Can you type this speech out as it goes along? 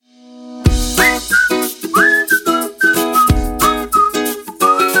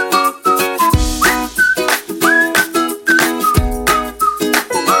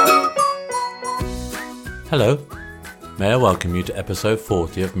welcome you to episode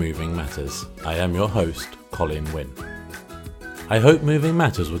 40 of Moving Matters. I am your host, Colin Wynne. I hope Moving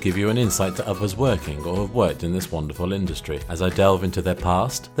Matters will give you an insight to others working or have worked in this wonderful industry as I delve into their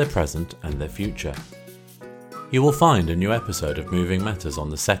past, their present and their future. You will find a new episode of Moving Matters on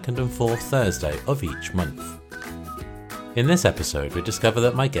the second and fourth Thursday of each month. In this episode, we discover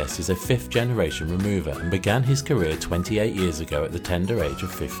that my guest is a fifth-generation remover and began his career 28 years ago at the tender age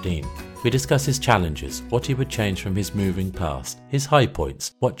of 15. We discuss his challenges, what he would change from his moving past, his high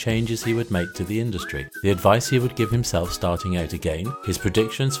points, what changes he would make to the industry, the advice he would give himself starting out again, his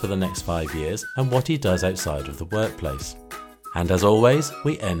predictions for the next 5 years, and what he does outside of the workplace. And as always,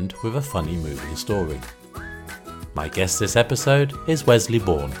 we end with a funny moving story. My guest this episode is Wesley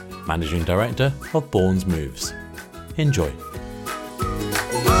Bourne, Managing Director of Bourne's Moves. Enjoy.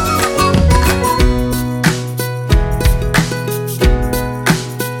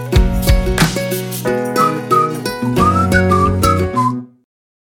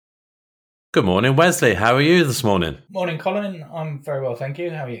 Good morning, Wesley. How are you this morning? Morning, Colin. I'm very well, thank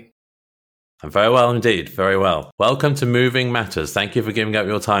you. How are you? I'm very well indeed, very well. Welcome to Moving Matters. Thank you for giving up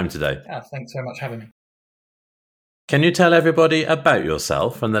your time today. Thanks very much for having me. Can you tell everybody about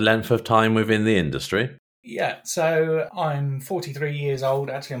yourself and the length of time within the industry? Yeah, so I'm 43 years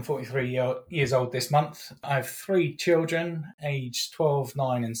old. Actually, I'm 43 years old this month. I have 3 children, aged 12,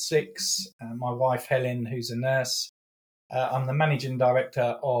 9 and 6. My wife, Helen, who's a nurse. I'm the managing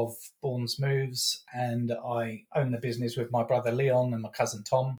director of Bourne's Moves, and I own the business with my brother Leon and my cousin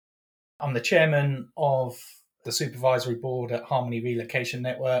Tom. I'm the chairman of the supervisory board at Harmony Relocation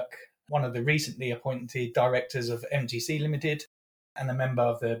Network, one of the recently appointed directors of MTC Limited, and a member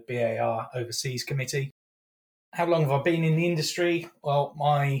of the BAR Overseas Committee. How long have I been in the industry? Well,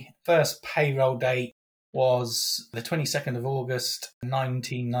 my first payroll date was the 22nd of August,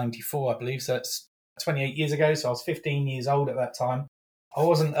 1994, I believe. So it's 28 years ago. So I was 15 years old at that time. I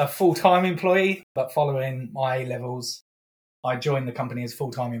wasn't a full-time employee, but following my A-levels, I joined the company as a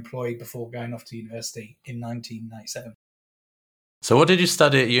full-time employee before going off to university in 1997. So what did you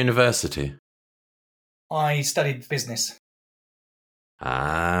study at university? I studied business.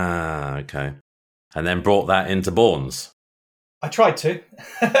 Ah, okay. And then brought that into Bourne's? I tried to.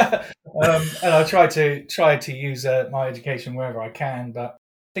 And I try to use my education wherever I can, but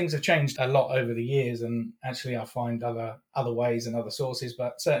things have changed a lot over the years, and actually I find other ways and other sources,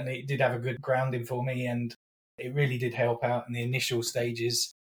 but certainly it did have a good grounding for me, and it really did help out in the initial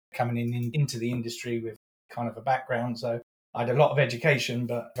stages coming into the industry with kind of a background. So I had a lot of education,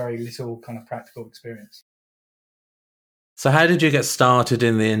 but very little kind of practical experience. So how did you get started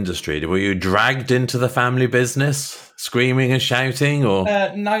in the industry? Were you dragged into the family business, screaming and shouting, or?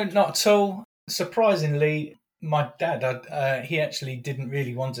 No, not at all. Surprisingly, my dad, he actually didn't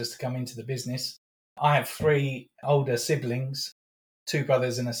really want us to come into the business. I have 3 older siblings, 2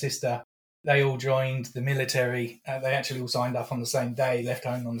 brothers and a sister. They all joined the military. They actually all signed up on the same day, left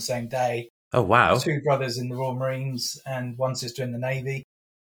home on the same day. Oh, wow. 2 brothers in the Royal Marines and 1 sister in the Navy.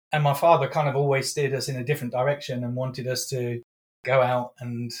 And my father kind of always steered us in a different direction and wanted us to go out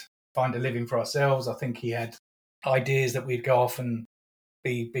and find a living for ourselves. I think he had ideas that we'd go off and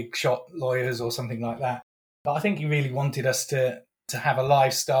be big shot lawyers or something like that. But I think he really wanted us to have a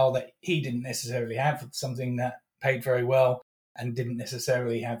lifestyle that he didn't necessarily have, something that paid very well and didn't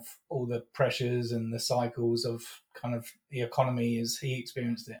necessarily have all the pressures and the cycles of kind of the economy as he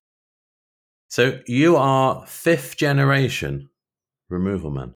experienced it. So you are 5th generation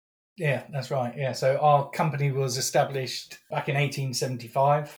removal man? Yeah, that's right. Yeah, so our company was established back in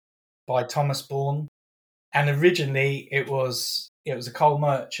 1875 by Thomas Bourne, and originally it was a coal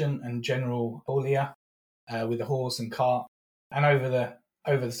merchant and general haulier with a horse and cart. And over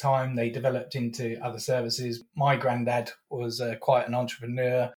the time, they developed into other services. My granddad was quite an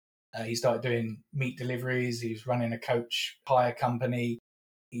entrepreneur. He started doing meat deliveries. He was running a coach hire company.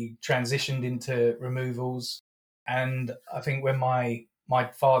 He transitioned into removals, and I think when my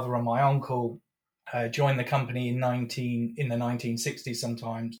father and my uncle joined the company in the 1960s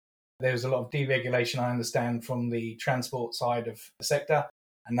sometimes, there was a lot of deregulation, I understand, from the transport side of the sector,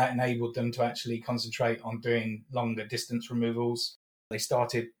 and that enabled them to actually concentrate on doing longer distance removals. They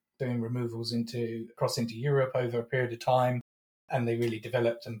started doing removals across into Europe over a period of time, and they really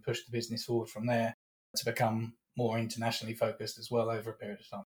developed and pushed the business forward from there to become more internationally focused as well over a period of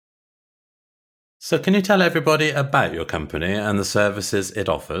time. So can you tell everybody about your company and the services it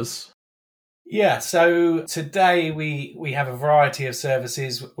offers? Yeah, so today we have a variety of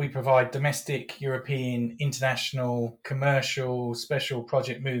services. We provide domestic, European, international, commercial, special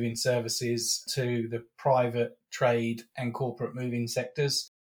project moving services to the private, trade and corporate moving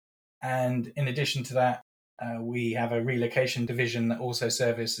sectors. And in addition to that, We have a relocation division that also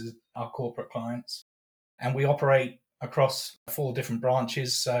services our corporate clients. And we operate across 4 different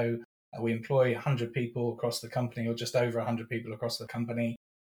branches. So we employ 100 people across the company, or just over 100 people across the company,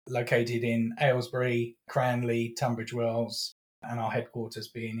 located in Aylesbury, Cranley, Tunbridge Wells, and our headquarters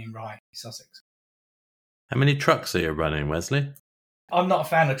being in Rye, Sussex. How many trucks are you running, Wesley? I'm not a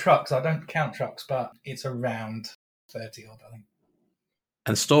fan of trucks. I don't count trucks, but it's around 30 odd, I think.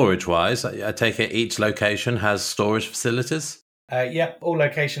 And storage-wise, I take it each location has storage facilities? Yeah, all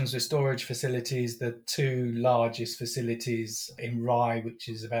locations with storage facilities. The 2 largest facilities in Rye, which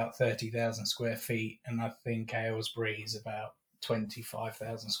is about 30,000 square feet, and I think Aylesbury is about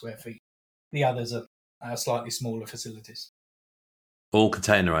 25,000 square feet. The others are slightly smaller facilities. All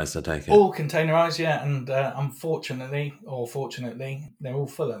containerised, I take it? All containerised, yeah, and unfortunately, or fortunately, they're all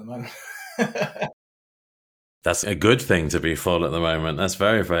full at the moment. That's a good thing to be full at the moment. That's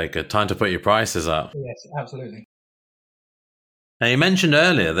very, very good. Time to put your prices up. Yes, absolutely. Now, you mentioned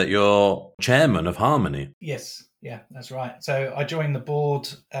earlier that you're chairman of Harmony. Yes, yeah, that's right. So I joined the board,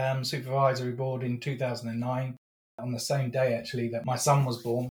 supervisory board in 2009, on the same day, actually, that my son was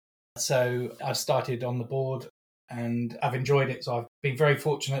born. So I started on the board and I've enjoyed it. So I've been very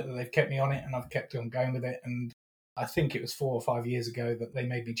fortunate that they've kept me on it and I've kept on going with it. And I think it was 4 or 5 years ago that they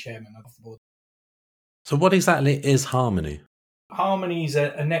made me chairman of the board. So what exactly is Harmony? Harmony is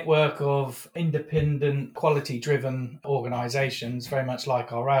a network of independent, quality-driven organisations, very much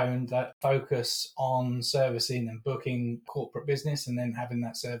like our own, that focus on servicing and booking corporate business and then having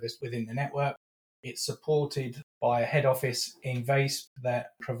that service within the network. It's supported by a head office in Visp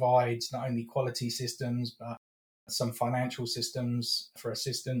that provides not only quality systems, but some financial systems for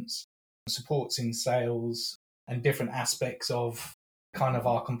assistance, supports in sales, and different aspects of kind of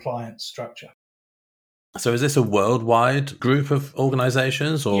our compliance structure. So is this a worldwide group of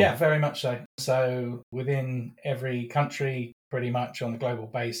organisations? Or? Yeah, very much so. So within every country, pretty much on a global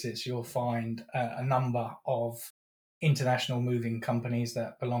basis, you'll find a number of international moving companies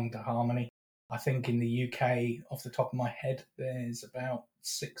that belong to Harmony. I think in the UK, off the top of my head, there's about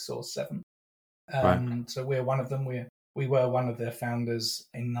 6 or 7. Right. So we're one of them. We were one of the founders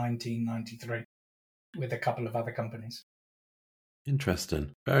in 1993 with a couple of other companies.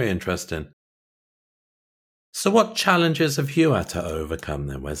 Interesting. Very interesting. So what challenges have you had to overcome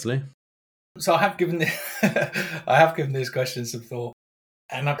then, Wesley? So I have given this question some thought,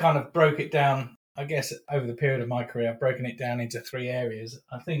 and I kind of broke it down, I guess, over the period of my career. I've broken it down into 3 areas.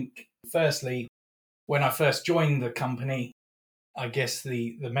 I think, firstly, when I first joined the company, I guess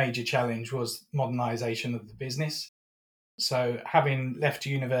the major challenge was modernisation of the business. So having left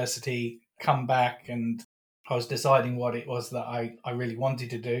university, come back, and I was deciding what it was that I really wanted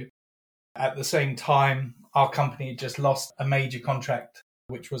to do. At the same time, our company had just lost a major contract,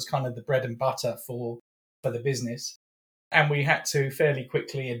 which was kind of the bread and butter for the business. And we had to fairly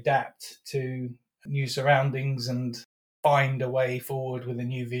quickly adapt to new surroundings and find a way forward with a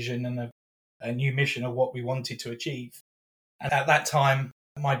new vision and a new mission of what we wanted to achieve. And at that time,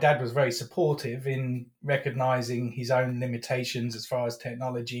 my dad was very supportive in recognising his own limitations as far as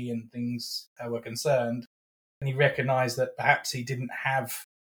technology and things were concerned. And he recognised that perhaps he didn't have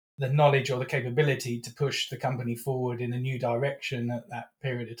the knowledge or the capability to push the company forward in a new direction at that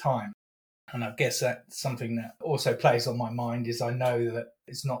period of time. And I guess that's something that also plays on my mind, is I know that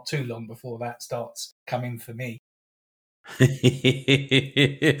it's not too long before that starts coming for me.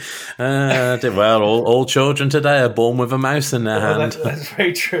 Well, all children today are born with a mouse in their hand. That's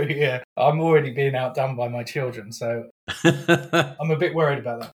very true, yeah. I'm already being outdone by my children, so I'm a bit worried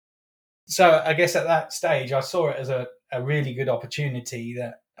about that. So I guess at that stage, I saw it as a really good opportunity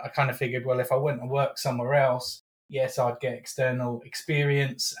that I kind of figured, well, if I went and worked somewhere else, yes, I'd get external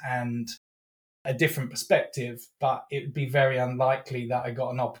experience and a different perspective, but it would be very unlikely that I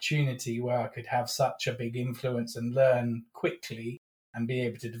got an opportunity where I could have such a big influence and learn quickly and be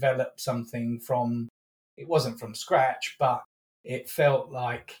able to develop something it wasn't from scratch, but it felt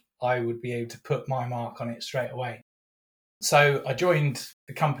like I would be able to put my mark on it straight away. So I joined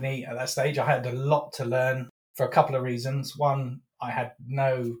the company at that stage. I had a lot to learn for a couple of reasons. One, I had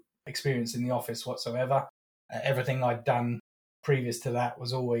no experience in the office whatsoever. Everything I'd done previous to that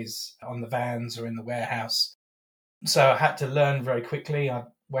was always on the vans or in the warehouse. So I had to learn very quickly. I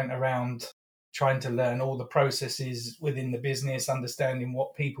went around trying to learn all the processes within the business, understanding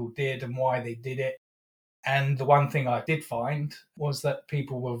what people did and why they did it. And the one thing I did find was that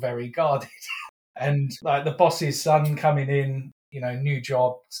people were very guarded. And like the boss's son coming in, new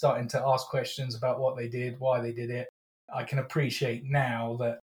job, starting to ask questions about what they did, why they did it. I can appreciate now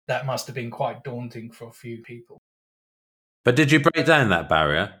that must have been quite daunting for a few people. But did you break down that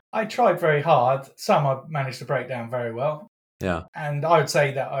barrier? I tried very hard. Some I managed to break down very well. Yeah. And I would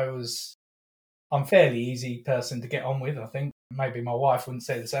say that I'm a fairly easy person to get on with, I think. Maybe my wife wouldn't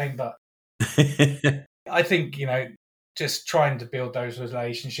say the same, but I think, just trying to build those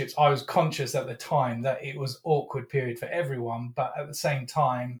relationships. I was conscious at the time that it was an awkward period for everyone, but at the same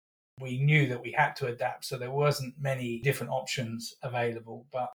time, we knew that we had to adapt. So there wasn't many different options available,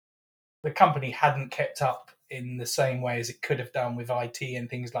 but the company hadn't kept up in the same way as it could have done with IT and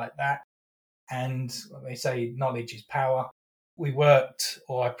things like that. And they say knowledge is power.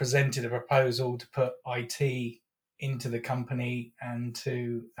 I presented a proposal to put IT into the company and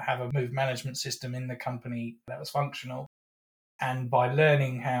to have a move management system in the company that was functional. And by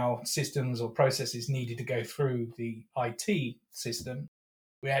learning how systems or processes needed to go through the IT system,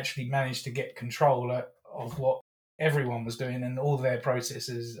 we actually managed to get control of what everyone was doing and all their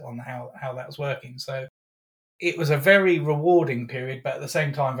processes on how that was working. So it was a very rewarding period, but at the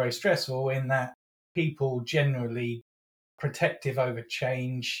same time very stressful in that people generally protective over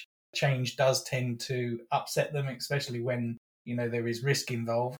change. Change does tend to upset them, especially when there is risk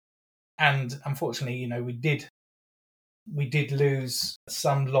involved. And unfortunately, we did lose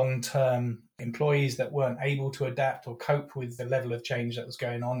some long-term employees that weren't able to adapt or cope with the level of change that was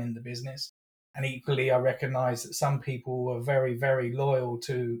going on in the business. And equally, I recognise that some people were very, very loyal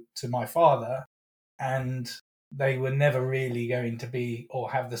to my father, and they were never really going to be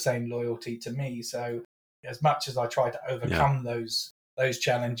or have the same loyalty to me. So as much as I tried to overcome those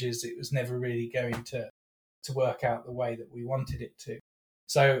challenges, it was never really going to work out the way that we wanted it to.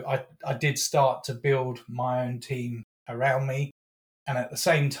 So I did start to build my own team around me. And at the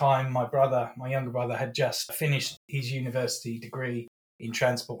same time, my younger brother, had just finished his university degree in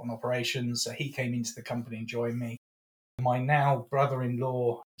transport and operations. So he came into the company and joined me. My now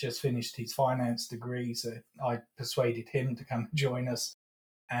brother-in-law just finished his finance degree, so I persuaded him to come and join us.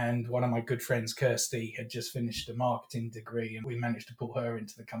 And one of my good friends, Kirsty, had just finished a marketing degree, and we managed to pull her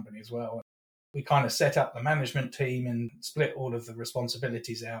into the company as well. We kind of set up the management team and split all of the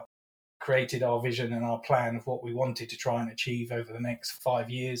responsibilities out, created our vision and our plan of what we wanted to try and achieve over the next 5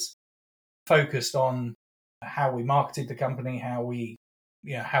 years, focused on how we marketed the company, how we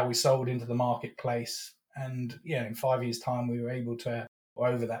sold into the marketplace. And in 5 years' time,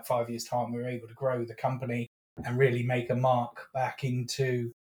 over that 5 years' time, we were able to grow the company and really make a mark back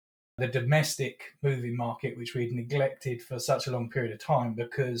into the domestic moving market, which we'd neglected for such a long period of time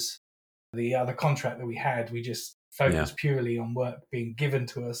because the other contract that we had, we just focused purely on work being given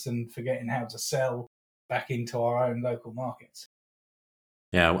to us and forgetting how to sell back into our own local markets.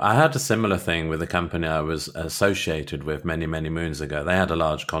 Yeah, I had a similar thing with a company I was associated with many, many moons ago. They had a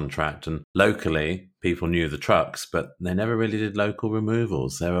large contract, and locally people knew the trucks, but they never really did local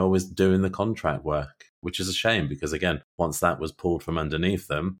removals. They were always doing the contract work, which is a shame because, again, once that was pulled from underneath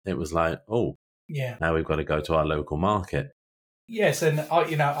them, it was like, now we've got to go to our local market. Yes, and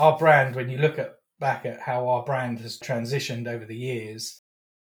our brand, when you look back at how our brand has transitioned over the years,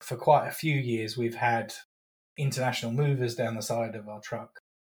 for quite a few years we've had international movers down the side of our truck.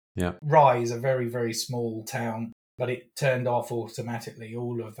 Yeah. Rye is a very, very small town, but it turned off automatically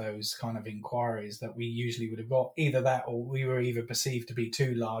all of those kind of inquiries that we usually would have got. Either that or we were either perceived to be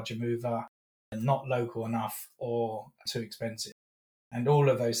too large a mover and not local enough or too expensive. And all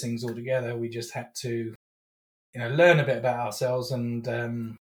of those things all together, we just had to learn a bit about ourselves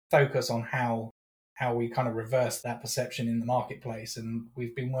and focus on how we kind of reverse that perception in the marketplace. And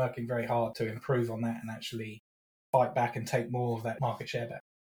we've been working very hard to improve on that and actually fight back and take more of that market share back.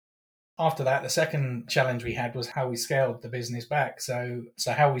 After that, the second challenge we had was how we scaled the business back. So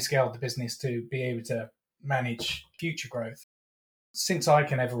how we scaled the business to be able to manage future growth. Since I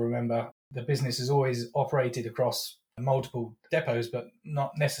can ever remember, the business has always operated across multiple depots, but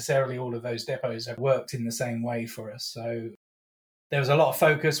not necessarily all of those depots have worked in the same way for us. So there was a lot of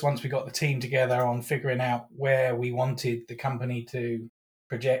focus once we got the team together on figuring out where we wanted the company to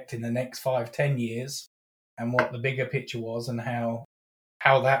project in the next 5-10 years and what the bigger picture was and how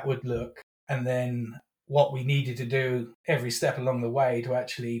that would look, and then what we needed to do every step along the way to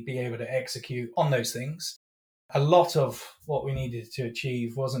actually be able to execute on those things. A lot of what we needed to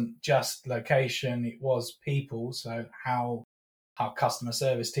achieve wasn't just location, it was people. So how our customer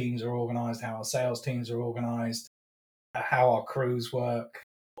service teams are organised, how our sales teams are organised, how our crews work,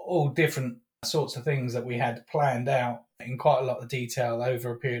 all different sorts of things that we had planned out in quite a lot of detail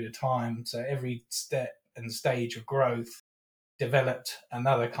over a period of time. So every step and stage of growth developed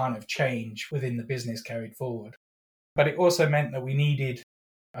another kind of change within the business carried forward. But it also meant that we needed,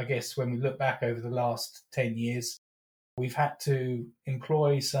 I guess, when we look back over the last 10 years, we've had to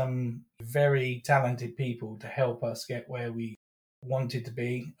employ some very talented people to help us get where we wanted to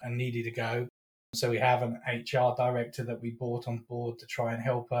be and needed to go. So we have an HR director that we brought on board to try and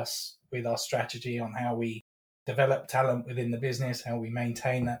help us with our strategy on how we develop talent within the business, how we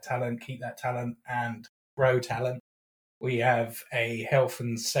maintain that talent, keep that talent, and grow talent. We have a health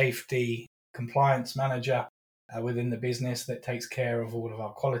and safety compliance manager within the business that takes care of all of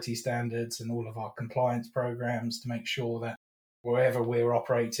our quality standards and all of our compliance programs to make sure that wherever we're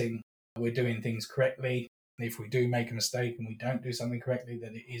operating, we're doing things correctly. And if we do make a mistake and we don't do something correctly,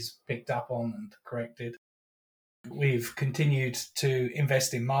 that it is picked up on and corrected. We've continued to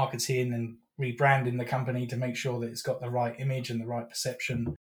invest in marketing and rebranding the company to make sure that it's got the right image and the right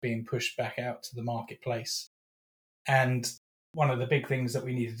perception being pushed back out to the marketplace. And one of the big things that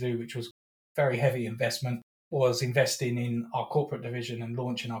we needed to do, which was very heavy investment, was investing in our corporate division and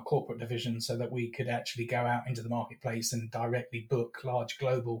launching our corporate division so that we could actually go out into the marketplace and directly book large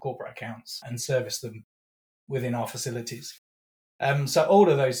global corporate accounts and service them within our facilities. So all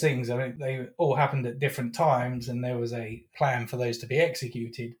of those things, I mean, they all happened at different times and there was a plan for those to be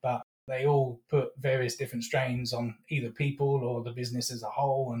executed, but they all put various different strains on either people or the business as a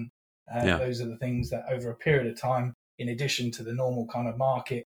whole. And those are the things that over a period of time, in addition to the normal kind of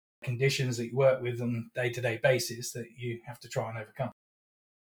market conditions that you work with on a day-to-day basis, that you have to try and overcome.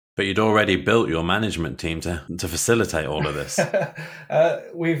 But you'd already built your management team to facilitate all of this.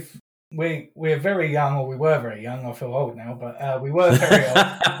 We're very young, or we were very young. I feel old now, but we were very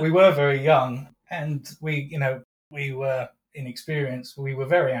old. We were very young, and we were inexperienced. We were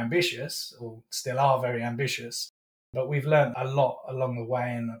very ambitious, or still are very ambitious. But we've learned a lot along the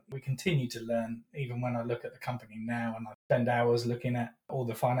way, and we continue to learn. Even when I look at the company now and I spend hours looking at all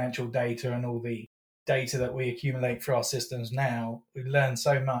the financial data and all the data that we accumulate through our systems now, we learn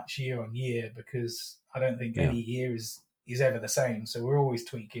so much year on year, because I don't think any year is ever the same. So we're always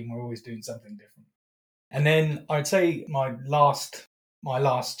tweaking, we're always doing something different. And then I'd say my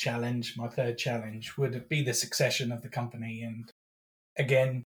last challenge, my third challenge, would be the succession of the company. And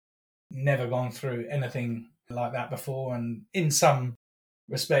again, never gone through anything like that before, and in some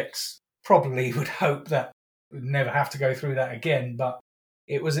respects probably would hope that we'd never have to go through that again. But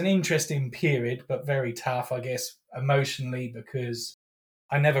it was an interesting period, but very tough, I guess, emotionally, because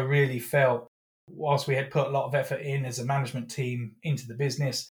I never really felt, whilst we had put a lot of effort in as a management team into the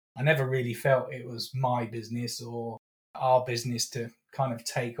business, I never really felt it was my business or our business to kind of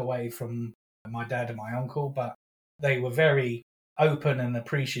take away from my dad and my uncle. But they were very open and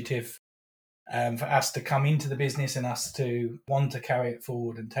appreciative for us to come into the business and us to want to carry it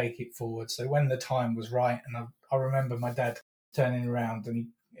forward and take it forward. So when the time was right, and I remember my dad turning around and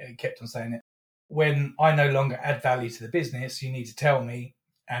he kept on saying it, when I no longer add value to the business, you need to tell me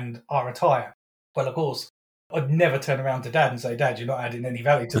and I'll retire. Well, of course, I'd never turn around to Dad and say, Dad, you're not adding any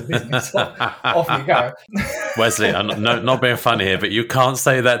value to the business. Off you go. Wesley, I'm not being funny here, but you can't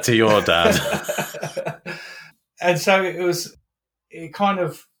say that to your dad. And so it kind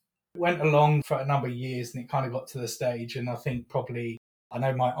of went along for a number of years, and it kind of got to the stage. And I think I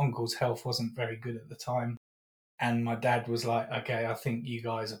know my uncle's health wasn't very good at the time. And my dad was like, okay, I think you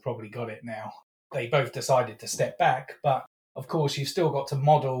guys have probably got it now. They both decided to step back. But of course, you've still got to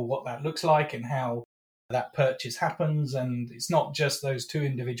model what that looks like and how that purchase happens. And it's not just those two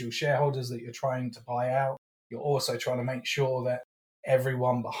individual shareholders that you're trying to buy out. You're also trying to make sure that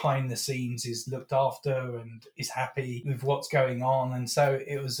everyone behind the scenes is looked after and is happy with what's going on. And so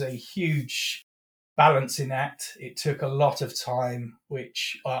it was a huge balancing act. It took a lot of time,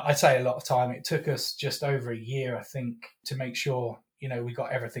 which I say a lot of time. It took us just over a year, I think, to make sure, we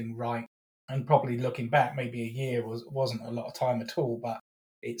got everything right. And probably looking back, maybe a year wasn't a lot of time at all, but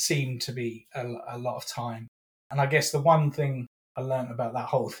it seemed to be a lot of time. And I guess the one thing I learned about that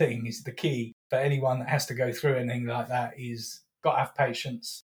whole thing is the key for anyone that has to go through anything like that is got to have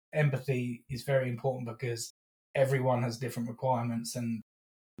patience. Empathy is very important, because everyone has different requirements and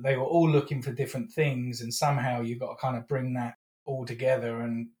they were all looking for different things. And somehow you've got to kind of bring that all together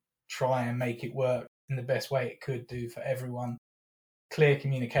and try and make it work in the best way it could do for everyone. Clear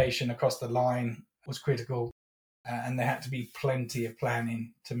communication across the line was critical. And there had to be plenty of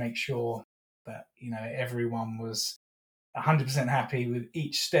planning to make sure that, everyone was 100% happy with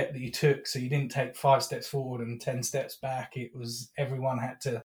each step that you took. So you didn't take 5 steps forward and 10 steps back. It was everyone had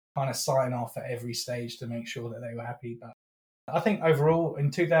to kind of sign off at every stage to make sure that they were happy. But I think overall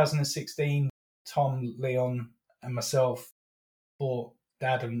in 2016, Tom, Leon and myself bought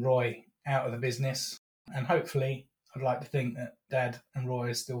Dad and Roy out of the business. And hopefully I'd like to think that Dad and Roy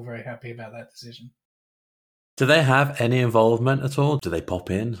are still very happy about that decision. Do they have any involvement at all? Do they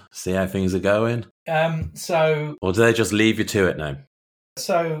pop in, see how things are going? Or do they just leave you to it now?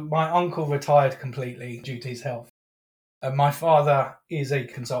 So my uncle retired completely due to his health. My father is a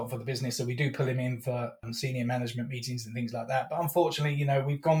consultant for the business, so we do pull him in for senior management meetings and things like that. But unfortunately,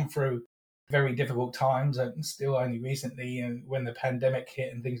 we've gone through very difficult times, and still only recently, when the pandemic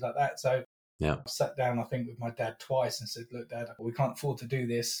hit and things like that. So yeah, I sat down, I think, with my dad twice and said, "Look, Dad, we can't afford to do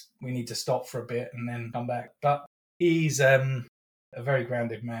this. We need to stop for a bit and then come back." But he's a very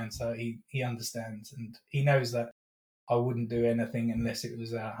grounded man, so he understands, and he knows that I wouldn't do anything unless it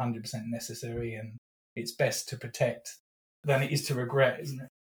was 100% necessary, and it's best to protect than it is to regret, isn't it?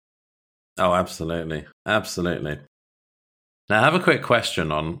 Oh, absolutely. Absolutely. Now, I have a quick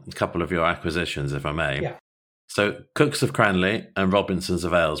question on a couple of your acquisitions, if I may. Yeah. So, Cooks of Cranley and Robinsons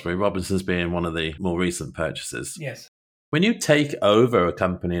of Aylesbury, Robinsons being one of the more recent purchases. Yes. When you take over a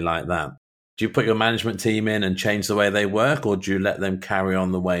company like that, do you put your management team in and change the way they work, or do you let them carry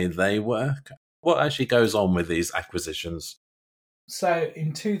on the way they work? What actually goes on with these acquisitions? So,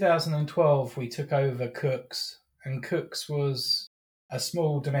 in 2012, we took over Cooks, and Cooks was a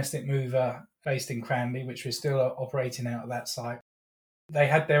small domestic mover based in Cranley, which we're still operating out of that site. They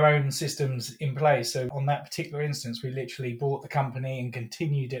had their own systems in place. So on that particular instance, we literally bought the company and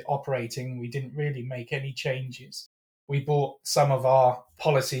continued it operating. We didn't really make any changes. We brought some of our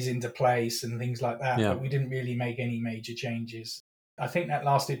policies into place and things like that, but we didn't really make any major changes. I think that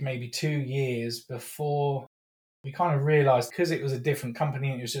lasted maybe 2 years before we kind of realised, because it was a different company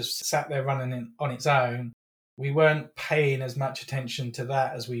and it was just sat there running on its own, we weren't paying as much attention to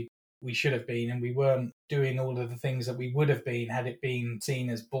that as we should have been, and we weren't doing all of the things that we would have been had it been seen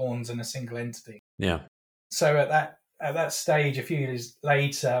as Bournes and a single entity. Yeah. So at that stage, a few years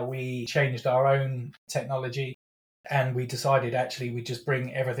later, we changed our own technology, and we decided actually we'd just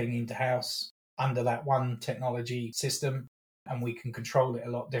bring everything into house under that one technology system, and we can control it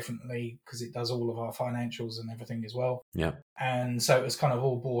a lot differently because it does all of our financials and everything as well. Yeah. And so it was kind of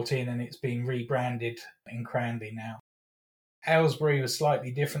all bought in, and it's been rebranded in Cranley now. Aylesbury was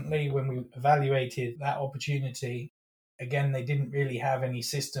slightly differently. When we evaluated that opportunity, again, they didn't really have any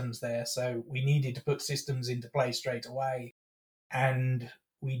systems there. So we needed to put systems into place straight away. And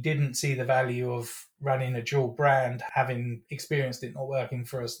we didn't see the value of running a dual brand, having experienced it not working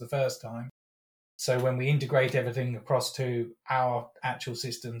for us the first time. So when we integrate everything across to our actual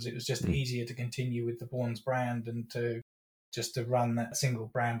systems, it was just easier to continue with the Bournes brand and to run that single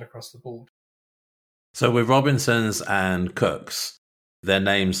brand across the board. So with Robinsons and Cooks, their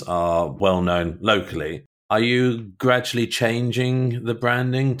names are well known locally. Are you gradually changing the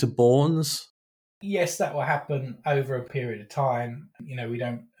branding to Bournes? Yes, that will happen over a period of time. We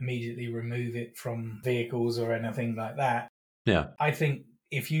don't immediately remove it from vehicles or anything like that. Yeah. I think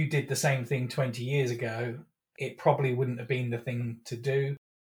if you did the same thing 20 years ago, it probably wouldn't have been the thing to do.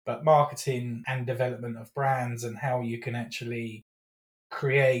 But marketing and development of brands and how you can actually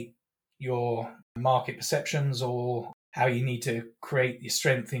create your market perceptions, or how you need to create your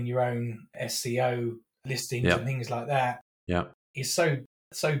strength in your own SEO listings and things like that, is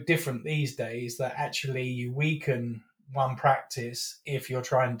so different these days that actually you weaken one practice if you're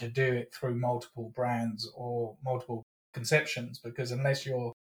trying to do it through multiple brands or multiple conceptions, because unless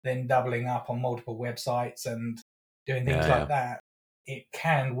you're then doubling up on multiple websites and doing things like that, it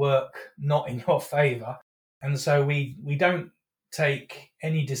can work not in your favor. And so we don't take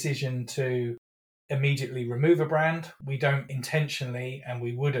any decision to immediately remove a brand. We don't intentionally, and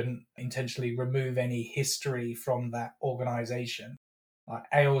we wouldn't intentionally remove any history from that organization. Like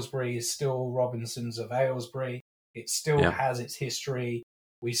Aylesbury is still Robinsons of Aylesbury. It still has its history.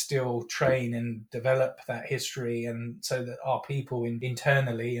 We still train and develop that history, and so that our people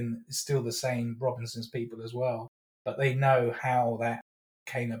internally, and it's still the same Robinsons people as well, but they know how that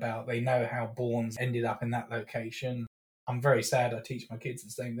came about. They know how Bournes ended up in that location. I'm very sad I teach my kids the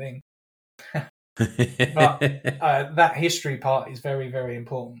same thing. But that history part is very, very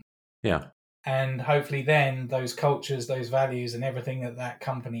important. Yeah. And hopefully then those cultures, those values and everything that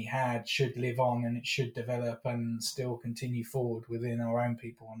company had should live on, and it should develop and still continue forward within our own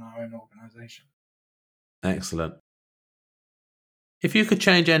people and our own organisation. Excellent. If you could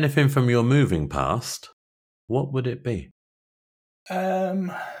change anything from your moving past, what would it be? I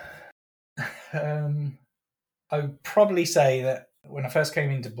would probably say that when I first came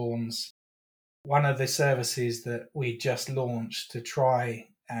into Bournes, one of the services that we just launched to try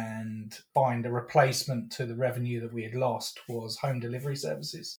and find a replacement to the revenue that we had lost was home delivery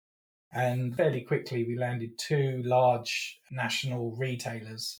services. And fairly quickly we landed 2 large national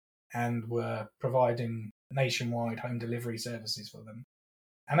retailers and were providing nationwide home delivery services for them.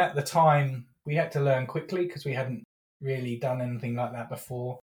 And at the time, we had to learn quickly because we hadn't really done anything like that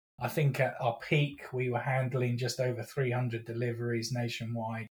before. I think at our peak, we were handling just over 300 deliveries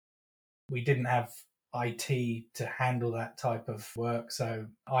nationwide. We didn't have IT to handle that type of work, so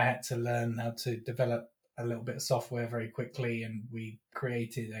I had to learn how to develop a little bit of software very quickly, and we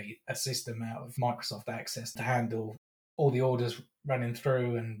created a system out of Microsoft Access to handle all the orders running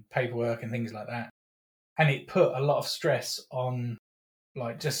through and paperwork and things like that. And it put a lot of stress on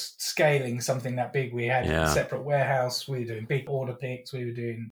like just scaling something that big. We had a separate warehouse, we were doing big order picks, we were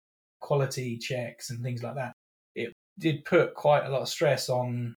doing quality checks and things like that. It did put quite a lot of stress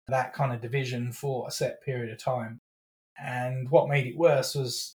on that kind of division for a set period of time. And what made it worse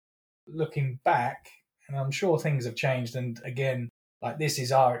was looking back, and I'm sure things have changed. And again, like this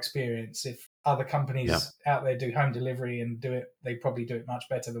is our experience. If other companies out there do home delivery and do it, they probably do it much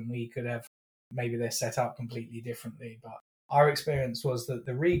better than we could have. Maybe they're set up completely differently. But our experience was that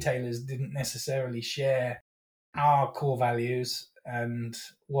the retailers didn't necessarily share our core values and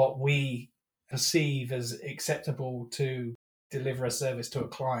what we perceive as acceptable to deliver a service to a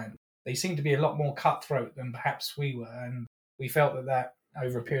client. They seemed to be a lot more cutthroat than perhaps we were. And we felt that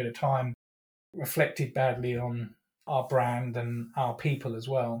over a period of time reflected badly on our brand and our people as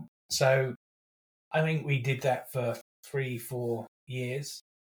well. So I think we did that for 3-4 years.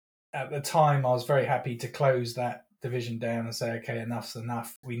 At the time, I was very happy to close that division down and say, okay, enough's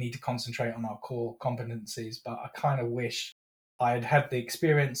enough. We need to concentrate on our core competencies. But I kind of wish I had had the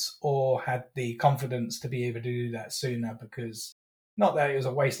experience or had the confidence to be able to do that sooner, because not that it was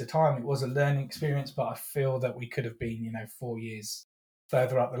a waste of time, it was a learning experience, but I feel that we could have been, 4 years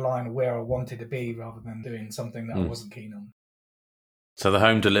further up the line of where I wanted to be rather than doing something that I wasn't keen on. So the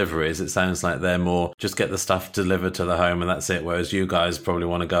home deliveries, it sounds like they're more just get the stuff delivered to the home and that's it, whereas you guys probably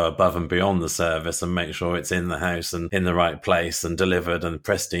want to go above and beyond the service and make sure it's in the house and in the right place and delivered and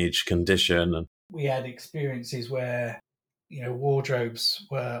prestige condition. And we had experiences where, wardrobes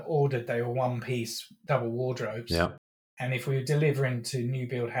were ordered, they were one-piece double wardrobes. Yeah. And if we were delivering to new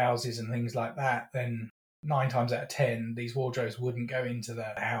build houses and things like that, then 9 times out of 10, these wardrobes wouldn't go into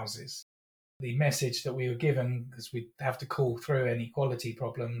the houses. The message that we were given, because we'd have to call through any quality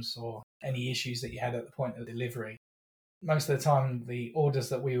problems or any issues that you had at the point of delivery. Most of the time, the orders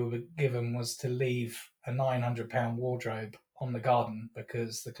that we were given was to leave a £900 wardrobe on the garden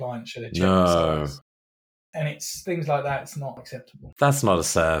because the client should have checked the stores. And it's things like that, it's not acceptable. That's not a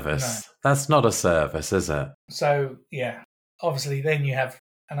service. No. That's not a service, is it? So, obviously then you have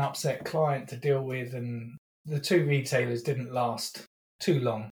an upset client to deal with, and the two retailers didn't last too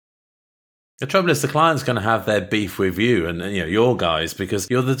long. The trouble is the client's going to have their beef with you and your guys because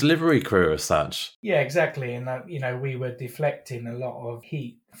you're the delivery crew as such. Yeah, exactly. And we were deflecting a lot of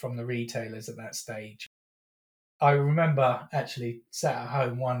heat from the retailers at that stage. I remember actually sat at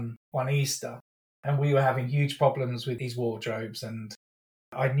home one Easter and we were having huge problems with these wardrobes, and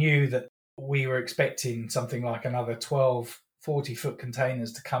I knew that we were expecting something like another 12 40-foot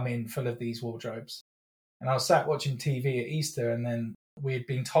containers to come in full of these wardrobes. And I was sat watching TV at Easter, and then we had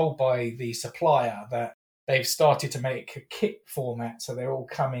been told by the supplier that they've started to make a kit format, so they're all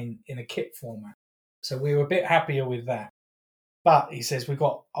coming in a kit format. So we were a bit happier with that. But he says, we've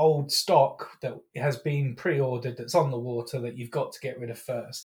got old stock that has been pre-ordered that's on the water that you've got to get rid of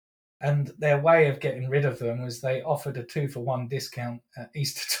first. And their way of getting rid of them was they offered a 2-for-1 discount at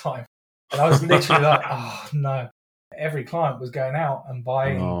Easter time. And I was literally like, oh no. Every client was going out and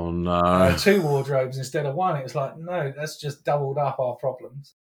buying 2 wardrobes instead of 1. It was like, no, that's just doubled up our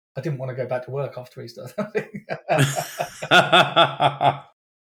problems. I didn't want to go back to work after Easter.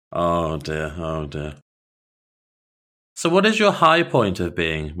 Oh dear. So what is your high point of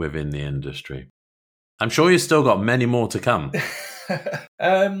being within the industry? I'm sure you've still got many more to come.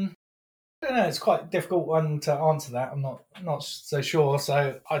 I don't know, it's quite a difficult one to answer that. I'm not so sure.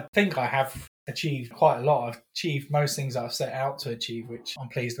 So I think I have achieved quite a lot. I've achieved most things that I've set out to achieve, which I'm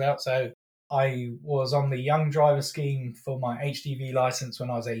pleased about. So I was on the young driver scheme for my HGV license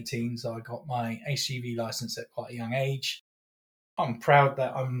when I was 18. So I got my HGV license at quite a young age. I'm proud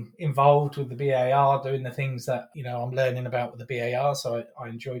that I'm involved with the BAR, doing the things that, I'm learning about with the BAR. So I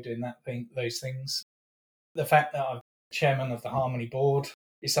enjoy doing those things. The fact that I'm chairman of the Harmony board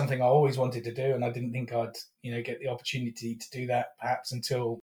is something I always wanted to do. And I didn't think I'd, get the opportunity to do that perhaps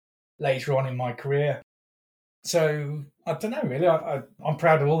until later on in my career. So I don't know, really. I'm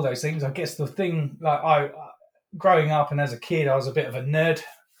proud of all those things. I guess the thing, growing up and as a kid, I was a bit of a nerd.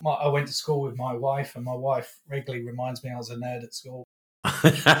 I went to school with my wife, and my wife regularly reminds me I was a nerd at school.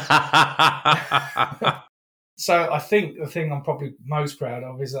 So I think the thing I'm probably most proud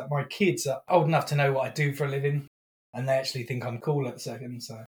of is that my kids are old enough to know what I do for a living, and they actually think I'm cool at the second.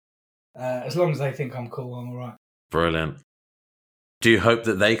 So As long as they think I'm cool, I'm all right. Brilliant. Do you hope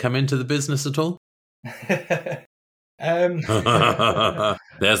that they come into the business at all? There's the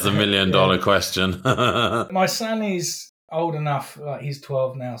 $1 million question. My son is old enough, like he's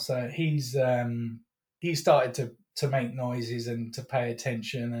 12 now, so he's started to make noises and to pay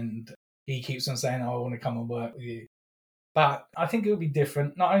attention, and he keeps on saying, "Oh, I want to come and work with you." But I think it would be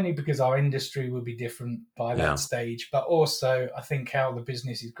different, not only because our industry would be different by that stage, but also I think how the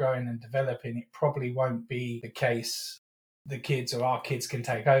business is growing and developing, it probably won't be the case the kids or our kids can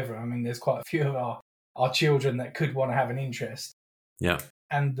take over. I mean, there's quite a few of our children that could want to have an interest. Yeah.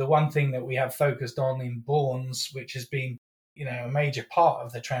 And the one thing that we have focused on in Bournes, which has been, a major part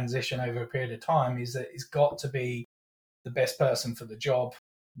of the transition over a period of time, is that it's got to be the best person for the job,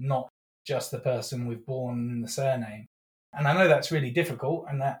 not just the person with Bourne in the surname. And I know that's really difficult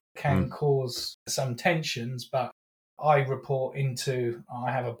and that can cause some tensions, but I have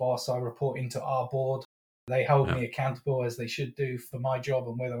a boss, I report into our board. They hold me accountable as they should do for my job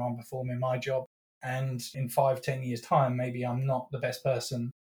and whether I'm performing my job. And in 5-10 years' time, maybe I'm not the best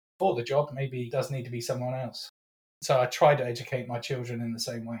person for the job. Maybe it does need to be someone else. So I try to educate my children in the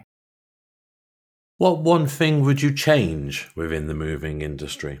same way. What one thing would you change within the moving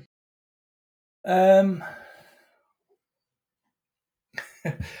industry?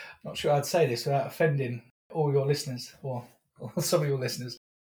 Not sure I'd say this without offending all your listeners or some of your listeners.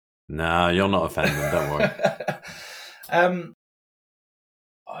 No, you're not offending, don't worry.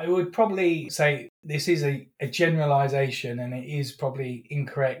 I would probably say this is a generalization, and it is probably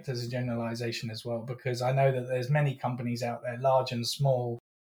incorrect as a generalization as well, because I know that there's many companies out there, large and small,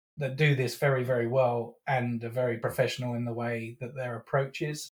 that do this very, very well and are very professional in the way that their approach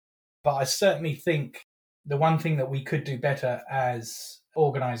is. But I certainly think the one thing that we could do better as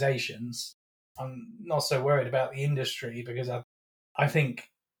organizations, I'm not so worried about the industry, because I think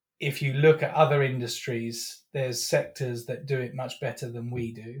if you look at other industries, there's sectors that do it much better than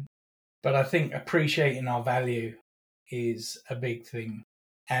we do. But I think appreciating our value is a big thing.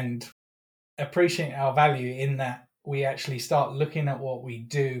 And appreciating our value in that we actually start looking at what we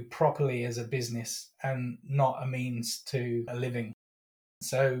do properly as a business and not a means to a living.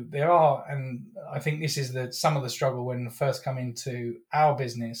 So there are, and I think this is some of the struggle when I first come into our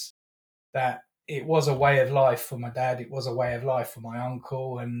business, that it was a way of life for my dad, it was a way of life for my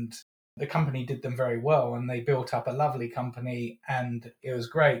uncle, and the company did them very well, and they built up a lovely company, and it was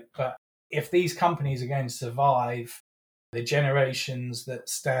great. But if these companies are going to survive the generations that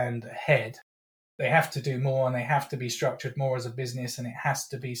stand ahead, they have to do more, and they have to be structured more as a business, and it has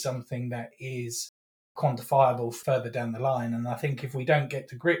to be something that is quantifiable further down the line. And I think if we don't get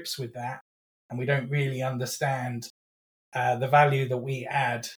to grips with that, and we don't really understand the value that we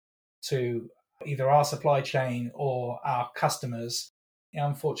add to either our supply chain or our customers,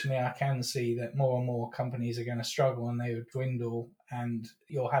 unfortunately, I can see that more and more companies are going to struggle and they would dwindle, and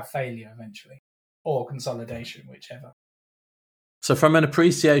you'll have failure eventually, or consolidation, whichever. So from an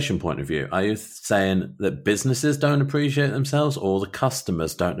appreciation point of view, are you saying that businesses don't appreciate themselves, or the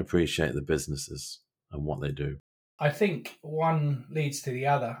customers don't appreciate the businesses and what they do? I think one leads to the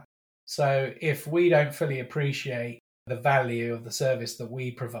other. So if we don't fully appreciate the value of the service that we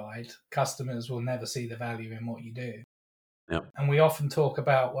provide, customers will never see the value in what you do. Yep. And we often talk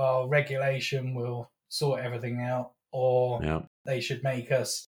about, well, regulation will sort everything out, or they should make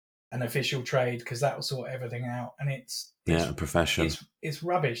us an official trade because that will sort everything out. And it's a profession. It's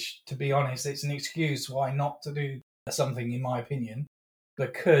rubbish, to be honest. It's an excuse why not to do something, in my opinion,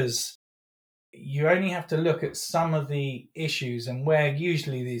 because you only have to look at some of the issues, and where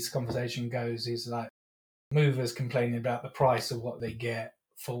usually this conversation goes is like movers complaining about the price of what they get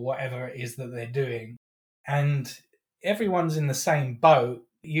for whatever it is that they're doing. And everyone's in the same boat.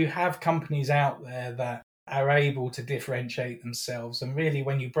 You have companies out there that are able to differentiate themselves. And really,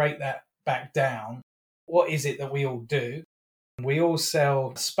 when you break that back down, what is it that we all do? We all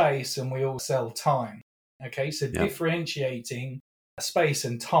sell space and we all sell time. Okay, so differentiating space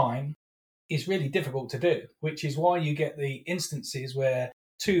and time is really difficult to do, which is why you get the instances where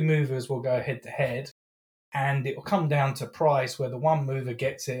two movers will go head to head, and it will come down to price, where the one mover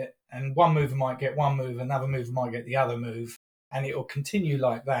gets it, and one mover might get one move, another mover might get the other move, and it will continue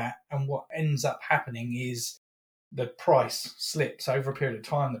like that. And what ends up happening is the price slips over a period of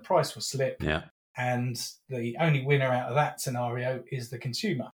time. The price will slip, and the only winner out of that scenario is the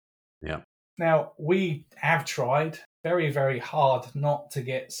consumer. Yeah. Now, we have tried very, very hard not to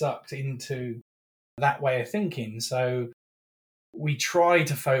get sucked into that way of thinking. So we try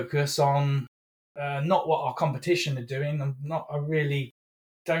to focus on not what our competition are doing. I really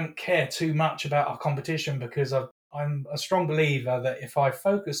don't care too much about our competition, because I'm a strong believer that if I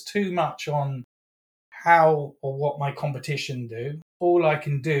focus too much on how or what my competition do, all I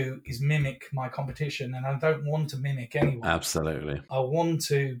can do is mimic my competition, and I don't want to mimic anyone. Absolutely. I want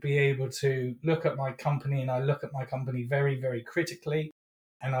to be able to look at my company, and I look at my company very, very critically,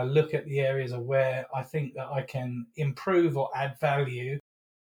 and I look at the areas of where I think that I can improve or add value.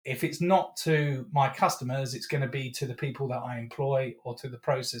 If it's not to my customers, it's going to be to the people that I employ or to the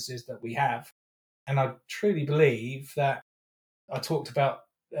processes that we have. And I truly believe that I talked about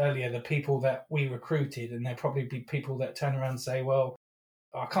earlier the people that we recruited, and there'll probably be people that turn around and say, well,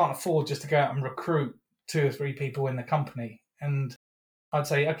 I can't afford just to go out and recruit 2 or 3 people in the company. And I'd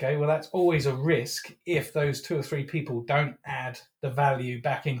say, okay, well, that's always a risk if those 2 or 3 people don't add the value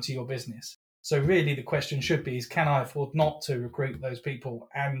back into your business. So really the question should be, is can I afford not to recruit those people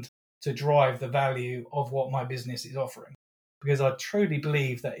and to drive the value of what my business is offering? Because I truly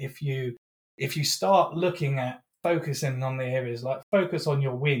believe that if you start looking at focusing on the areas, like focus on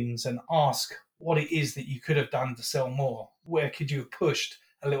your wins and ask what it is that you could have done to sell more. Where could you have pushed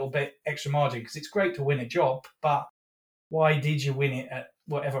a little bit extra margin? Because it's great to win a job, but why did you win it at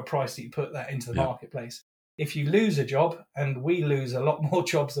whatever price that you put that into the marketplace? If you lose a job, and we lose a lot more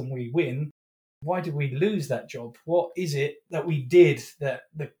jobs than we win, why did we lose that job? What is it that we did that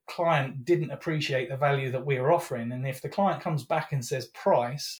the client didn't appreciate the value that we were offering? And if the client comes back and says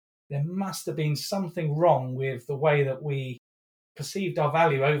price, there must have been something wrong with the way that we perceived our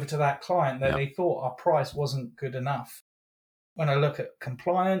value over to that client, that they thought our price wasn't good enough. When I look at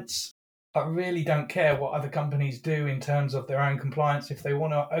compliance, I really don't care what other companies do in terms of their own compliance. If they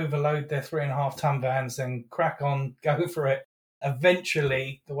want to overload their 3.5 ton vans, then crack on, go for it.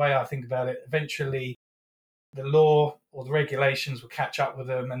 Eventually, the way I think about it, eventually the law or the regulations will catch up with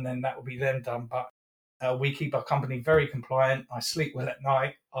them, and then that will be them done. But we keep our company very compliant. I sleep well at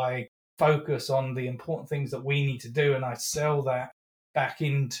night. I focus on the important things that we need to do, and I sell that back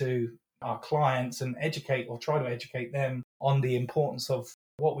into our clients and educate or try to educate them on the importance of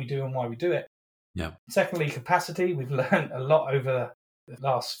what we do and why we do it. Yeah. Secondly, capacity. We've learned a lot over the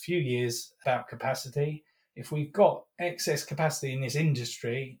last few years about capacity. If we've got excess capacity in this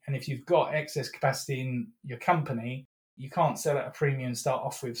industry, and if you've got excess capacity in your company, you can't sell at a premium to start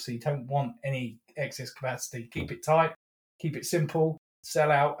off with. So you don't want any excess capacity. Keep it tight, keep it simple,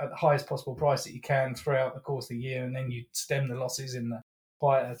 sell out at the highest possible price that you can throughout the course of the year, and then you stem the losses in the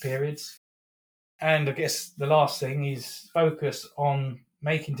quieter periods. And I guess the last thing is focus on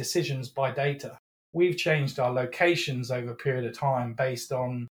making decisions by data. We've changed our locations over a period of time based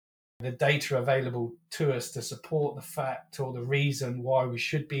on the data available to us to support the fact or the reason why we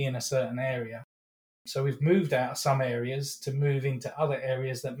should be in a certain area. So we've moved out of some areas to move into other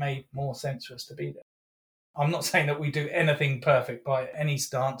areas that made more sense for us to be there. I'm not saying that we do anything perfect by any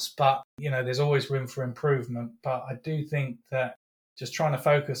stance, but there's always room for improvement. But I do think that just trying to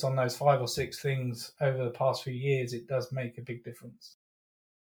focus on those 5 or 6 things over the past few years, it does make a big difference.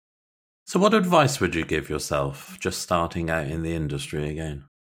 So what advice would you give yourself just starting out in the industry again?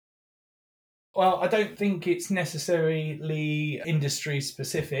 Well, I don't think it's necessarily industry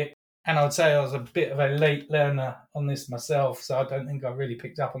specific. And I would say I was a bit of a late learner on this myself. So I don't think I really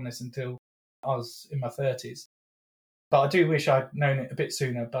picked up on this until I was in my 30s. But I do wish I'd known it a bit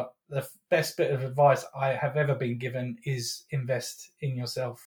sooner. But the best bit of advice I have ever been given is invest in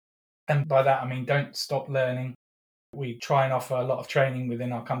yourself. And by that, I mean, don't stop learning. We try and offer a lot of training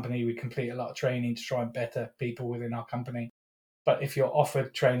within our company. We complete a lot of training to try and better people within our company. But if you're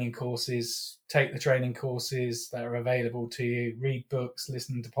offered training courses, take the training courses that are available to you, read books,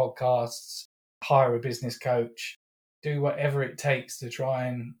 listen to podcasts, hire a business coach, do whatever it takes to try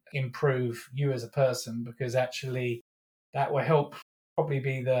and improve you as a person, because actually that will help probably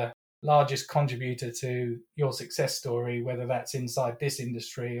be the largest contributor to your success story, whether that's inside this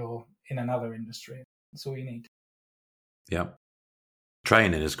industry or in another industry. That's all you need. Yeah.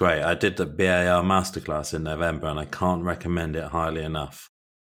 Training is great. I did the BAR masterclass in November and I can't recommend it highly enough.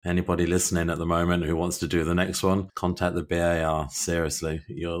 Anybody listening at the moment who wants to do the next one, contact the BAR. Seriously,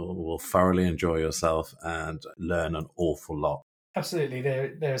 you will thoroughly enjoy yourself and learn an awful lot. Absolutely.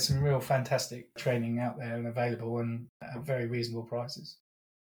 There's some real fantastic training out there and available and at very reasonable prices.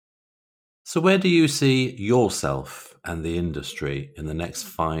 So where do you see yourself and the industry in the next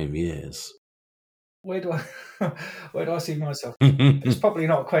 5 years? Where do I see myself? It's probably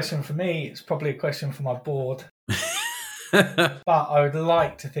not a question for me. It's probably a question for my board. But I would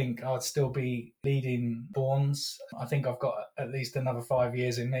like to think I'd still be leading Bournes. I think I've got at least another 5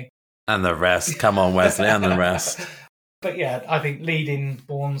 years in me. And the rest. Come on, Wesley, and the rest. But yeah, I think leading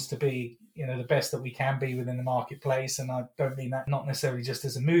Bournes to be the best that we can be within the marketplace. And I don't mean that not necessarily just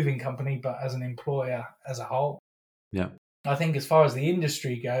as a moving company, but as an employer as a whole. Yeah. I think as far as the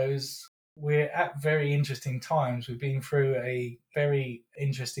industry goes, we're at very interesting times. We've been through a very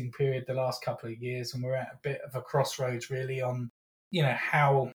interesting period the last couple of years, and we're at a bit of a crossroads really on,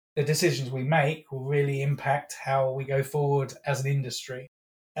 how the decisions we make will really impact how we go forward as an industry.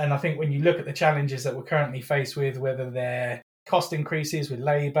 And I think when you look at the challenges that we're currently faced with, whether they're cost increases with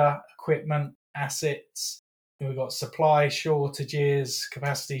labour, equipment, assets, we've got supply shortages,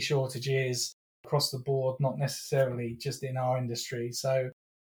 capacity shortages across the board, not necessarily just in our industry. So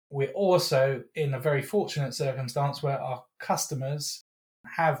we're also in a very fortunate circumstance where our customers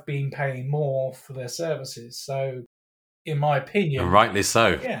have been paying more for their services. So in my opinion... And rightly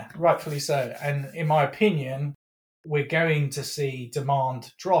so. Yeah, rightfully so. And in my opinion, we're going to see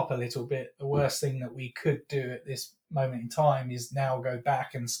demand drop a little bit. The worst thing that we could do at this moment in time is now go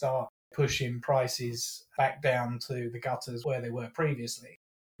back and start pushing prices back down to the gutters where they were previously.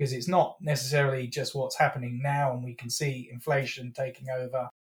 Because it's not necessarily just what's happening now, and we can see inflation taking over,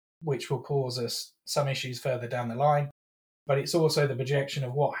 which will cause us some issues further down the line. But it's also the projection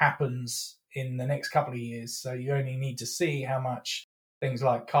of what happens in the next couple of years. So you only need to see how much things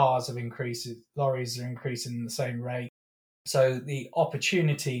like cars have increased, lorries are increasing in the same rate. So the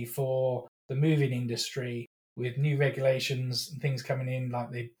opportunity for the moving industry with new regulations and things coming in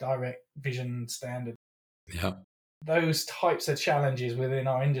like the direct vision standard, those types of challenges within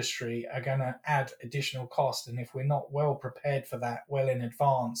our industry are going to add additional cost. And if we're not well prepared for that well in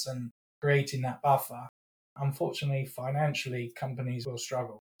advance and creating that buffer, unfortunately, financially, companies will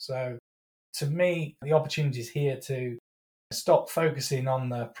struggle. So to me, the opportunity is here to stop focusing on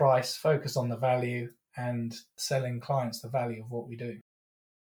the price, focus on the value, and selling clients the value of what we do.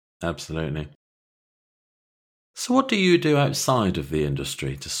 Absolutely. So what do you do outside of the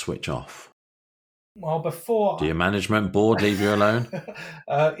industry to switch off? Well, before... Do your management board leave you alone?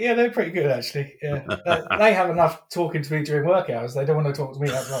 Yeah, they're pretty good, actually. Yeah. They have enough talking to me during work hours. They don't want to talk to me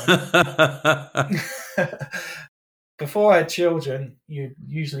outside. Before I had children, you'd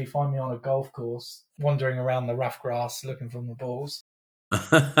usually find me on a golf course, wandering around the rough grass looking for the balls.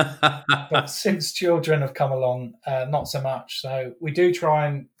 But since children have come along, not so much. So we do try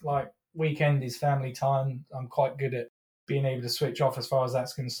and, weekend is family time. I'm quite good at being able to switch off as far as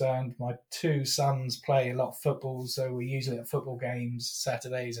that's concerned. My two sons play a lot of football, so we're usually at football games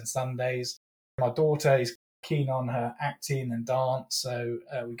Saturdays and Sundays. My daughter is keen on her acting and dance, so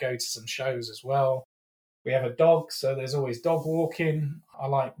we go to some shows as well. We have a dog, so there's always dog walking. I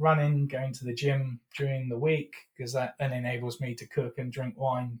like running, going to the gym during the week, because that then enables me to cook and drink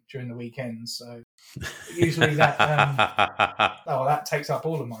wine during the weekends. So usually that that takes up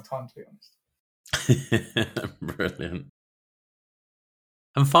all of my time, to be honest. Brilliant.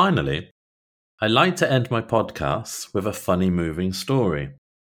 And finally, I like to end my podcasts with a funny moving story.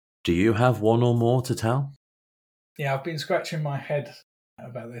 Do you have one or more to tell? Yeah, I've been scratching my head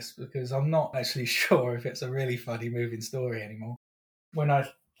about this because I'm not actually sure if it's a really funny moving story anymore. When I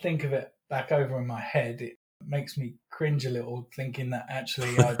think of it back over in my head, it makes me cringe a little, thinking that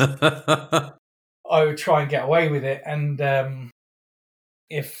actually I would try and get away with it. And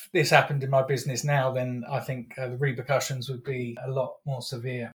if this happened in my business now, then I think the repercussions would be a lot more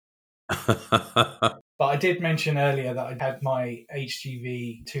severe. But I did mention earlier that I had my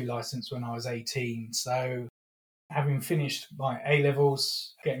HGV 2 license when I was 18. So having finished my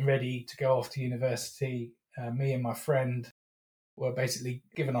A-levels, getting ready to go off to university, me and my friend were basically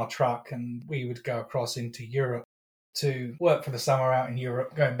given our truck, and we would go across into Europe to work for the summer out in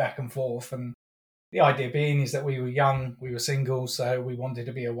Europe, going back and forth. And the idea being is that we were young, we were single, so we wanted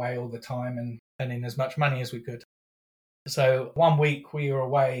to be away all the time and earning as much money as we could. So 1 week we were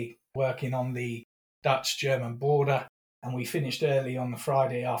away working on the Dutch-German border, and we finished early on the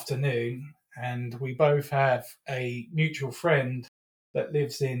Friday afternoon. And we both have a mutual friend that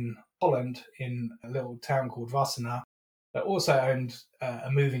lives in Holland in a little town called Wassenaar that also owned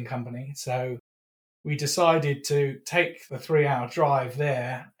a moving company. So we decided to take the 3-hour drive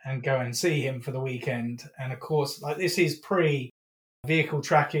there and go and see him for the weekend. And of course, this is pre-vehicle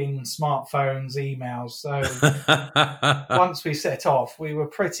tracking, smartphones, emails. So once we set off, we were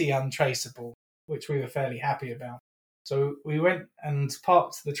pretty untraceable, which we were fairly happy about. So we went and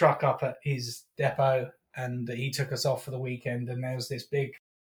parked the truck up at his depot, and he took us off for the weekend. And there was this big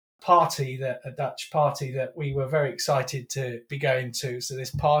party, a Dutch party that we were very excited to be going to. So this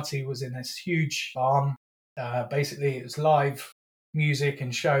party was in this huge barn. Basically, it was live music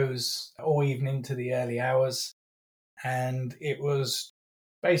and shows all evening to the early hours. And it was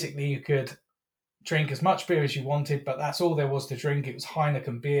basically you could drink as much beer as you wanted, but that's all there was to drink. It was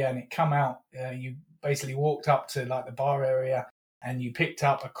Heineken beer, and it come out, you basically walked up to the bar area, and you picked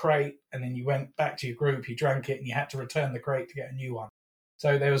up a crate and then you went back to your group, you drank it, and you had to return the crate to get a new one.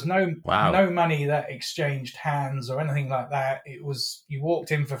 So there was no money that exchanged hands or anything like that. It was, you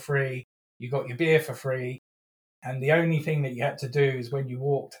walked in for free, you got your beer for free, and the only thing that you had to do is when you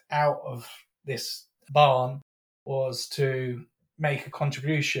walked out of this barn was to make a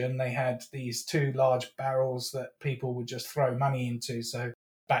contribution. They had these 2 large barrels that people would just throw money into. So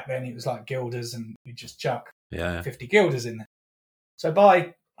back then it was like guilders, and you just chuck 50 guilders in there. So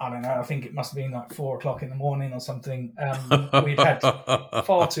by, I don't know, I think it must have been like 4:00 in the morning or something. We'd had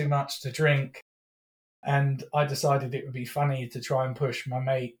far too much to drink, and I decided it would be funny to try and push my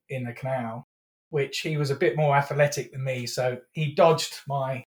mate in the canal, which he was a bit more athletic than me, so he dodged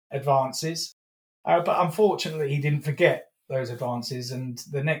my advances. But unfortunately, he didn't forget those advances, and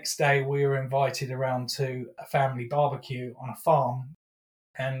the next day we were invited around to a family barbecue on a farm,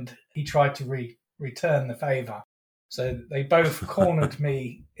 and he tried to return the favour. So they both cornered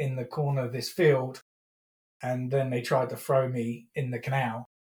me in the corner of this field, and then they tried to throw me in the canal.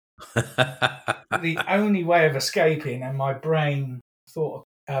 The only way of escaping, and my brain thought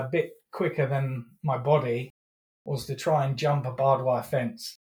a bit quicker than my body, was to try and jump a barbed wire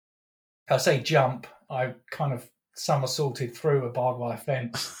fence. I say jump, I kind of somersaulted through a barbed wire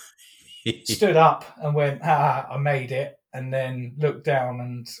fence, stood up and went, I made it, and then looked down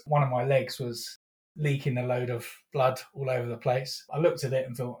and one of my legs was leaking a load of blood all over the place. I looked at it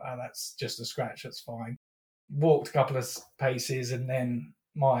and thought, that's just a scratch, that's fine. Walked a couple of paces, and then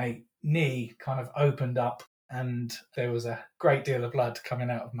my knee kind of opened up and there was a great deal of blood coming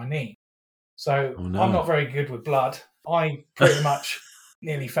out of my knee. So I'm not very good with blood. I pretty much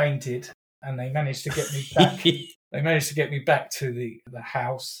nearly fainted, and they managed to get me back. They managed to get me back to the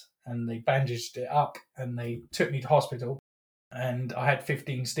house, and they bandaged it up and they took me to hospital, and I had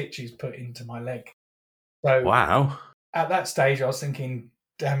 15 stitches put into my leg. So wow. At that stage, I was thinking,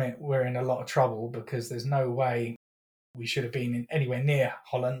 damn it, we're in a lot of trouble, because there's no way we should have been anywhere near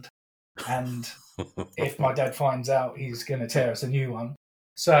Holland. And if my dad finds out, he's going to tear us a new one.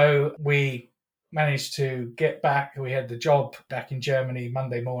 So we managed to get back. We had the job back in Germany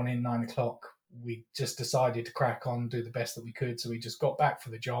Monday morning, 9:00. We just decided to crack on, do the best that we could. So we just got back for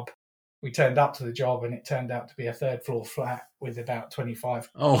the job. We turned up to the job, and it turned out to be a 3rd floor flat with about 25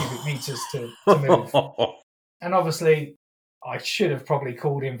 cubic meters to move. And obviously, I should have probably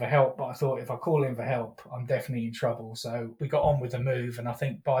called in for help, but I thought if I call in for help, I'm definitely in trouble. So we got on with the move, and I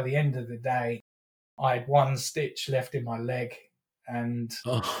think by the end of the day, I had 1 stitch left in my leg, and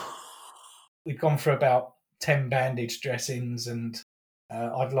we'd gone for about 10 bandage dressings, and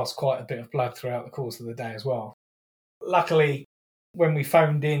I'd lost quite a bit of blood throughout the course of the day as well. Luckily, when we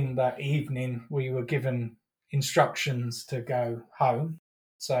phoned in that evening, we were given instructions to go home.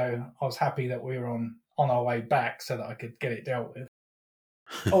 So I was happy that we were on our way back so that I could get it dealt with.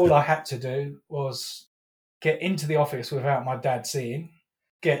 All I had to do was get into the office without my dad seeing,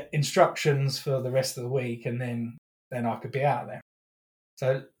 get instructions for the rest of the week, and then I could be out of there.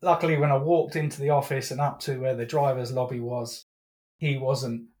 So luckily, when I walked into the office and up to where the driver's lobby was, he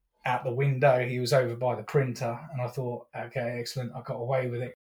wasn't out the window, he was over by the printer, and I thought, okay, excellent, I got away with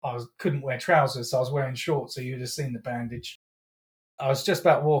it. Couldn't wear trousers, so I was wearing shorts, so you'd have seen the bandage. I was just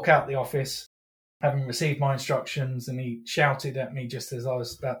about to walk out the office, having received my instructions, and he shouted at me just as I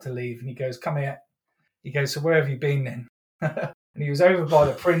was about to leave, and he goes, come here. He goes, so where have you been then? And he was over by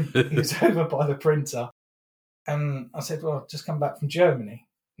the printer. And I said, well, I've just come back from Germany.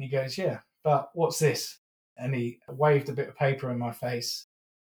 And he goes, yeah, but what's this? And he waved a bit of paper in my face,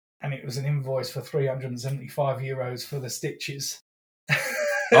 and it was an invoice for €375 for the stitches.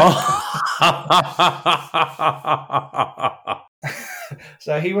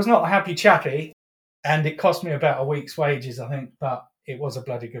 So he was not a happy chappy, and it cost me about a week's wages, I think, but it was a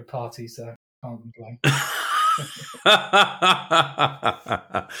bloody good party, so I can't complain.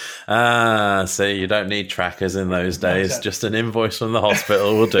 So you don't need trackers in those days. Exactly. Just an invoice from the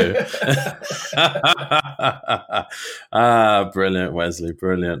hospital will do. Brilliant, Wesley,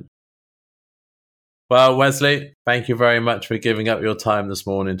 brilliant. Well, Wesley, thank you very much for giving up your time this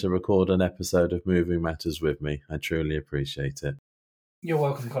morning to record an episode of Moving Matters with me. I truly appreciate it. You're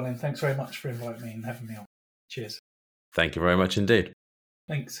welcome, Colin. Thanks very much for inviting me and having me on. Cheers. Thank you very much indeed.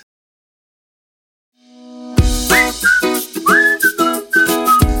 Thanks.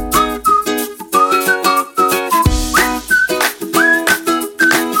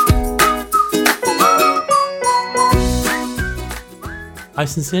 I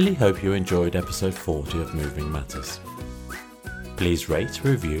sincerely hope you enjoyed episode 40 of Moving Matters. Please rate,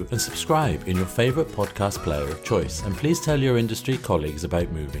 review and subscribe in your favourite podcast player of choice, and please tell your industry colleagues about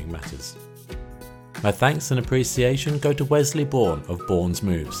Moving Matters. My thanks and appreciation go to Wesley Bourne of Bourne's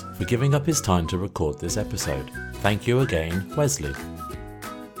Moves for giving up his time to record this episode. Thank you again, Wesley.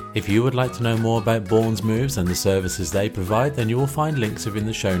 If you would like to know more about Bourne's Moves and the services they provide, then you will find links within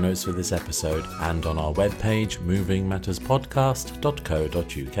the show notes for this episode and on our webpage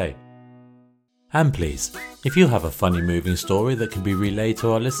movingmatterspodcast.co.uk. And please, if you have a funny moving story that can be relayed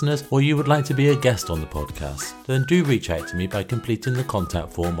to our listeners, or you would like to be a guest on the podcast, then do reach out to me by completing the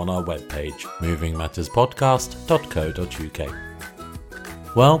contact form on our webpage,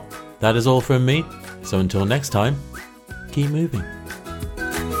 movingmatterspodcast.co.uk. Well, that is all from me, so until next time, keep moving.